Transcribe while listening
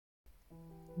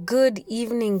Good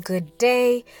evening, good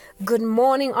day, good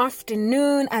morning,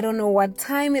 afternoon. I don't know what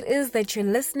time it is that you're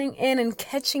listening in and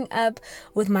catching up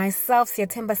with myself,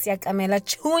 Siyathemba Siyakamela,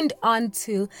 tuned on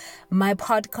to my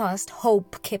podcast,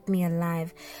 Hope Kept Me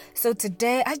Alive. So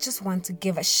today, I just want to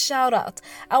give a shout out.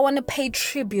 I want to pay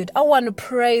tribute. I want to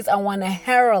praise. I want to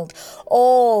herald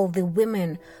all the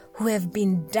women who have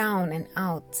been down and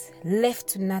out, left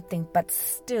to nothing, but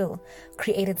still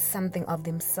created something of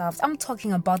themselves. I'm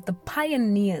talking about the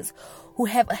pioneers who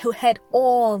had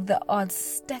all the odds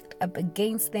stacked up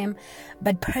against them,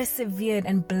 but persevered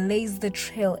and blazed the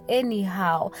trail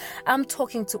anyhow. I'm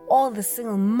talking to all the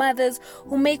single mothers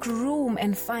who make room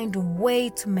and find a way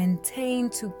to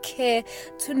maintain, to care,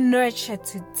 to nurture,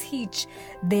 to teach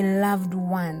their loved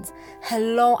ones.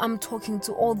 Hello, I'm talking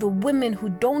to all the women who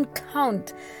don't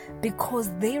count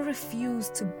because they refuse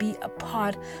to be a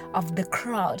part of the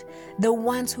crowd. The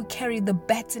ones who carry the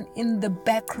baton in the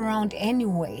background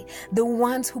anyway. The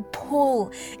ones who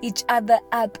pull each other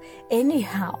up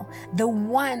anyhow. The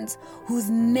ones whose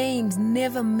names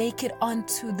never make it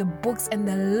onto the books and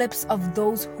the lips of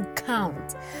those who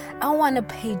count. I want to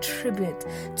pay tribute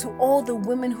to all the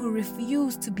women who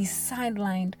refuse to be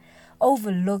sidelined,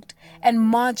 overlooked, and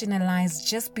marginalized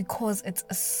just because it's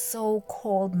a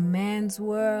so-called man's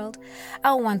world.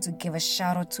 I want to give a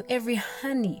shout out to every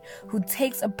honey who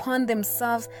takes upon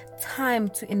themselves time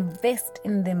to invest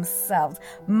in themselves,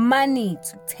 money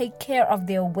to take care of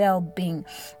their well-being,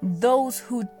 those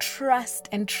who trust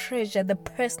and treasure the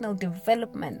personal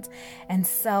development and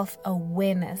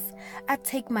self-awareness. I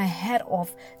take my hat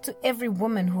off to every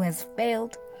woman who has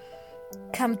failed,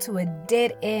 come to a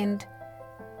dead end,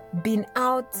 been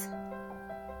out,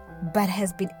 but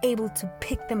has been able to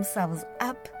pick themselves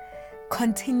up,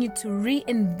 continue to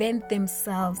reinvent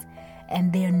themselves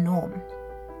and their norm.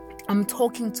 I'm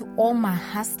talking to all my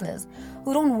hustlers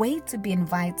who don't wait to be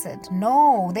invited.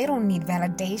 No, they don't need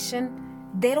validation.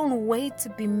 They don't wait to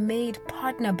be made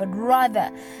partner, but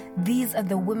rather these are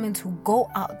the women who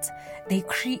go out, they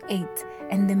create,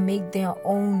 and they make their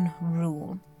own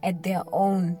rule at their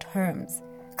own terms.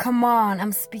 Come on,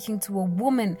 I'm speaking to a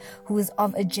woman who is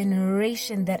of a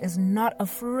generation that is not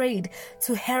afraid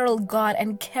to herald God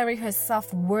and carry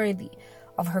herself worthy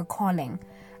of her calling.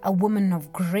 A woman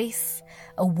of grace,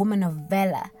 a woman of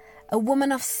valor, a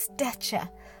woman of stature,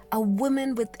 a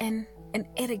woman with an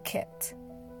etiquette.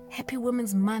 Happy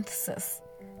Women's Month, sis.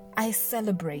 I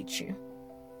celebrate you.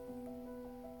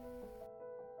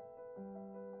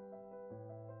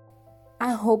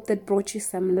 I hope that brought you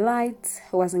some light,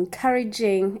 was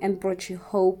encouraging, and brought you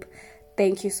hope.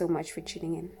 Thank you so much for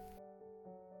tuning in.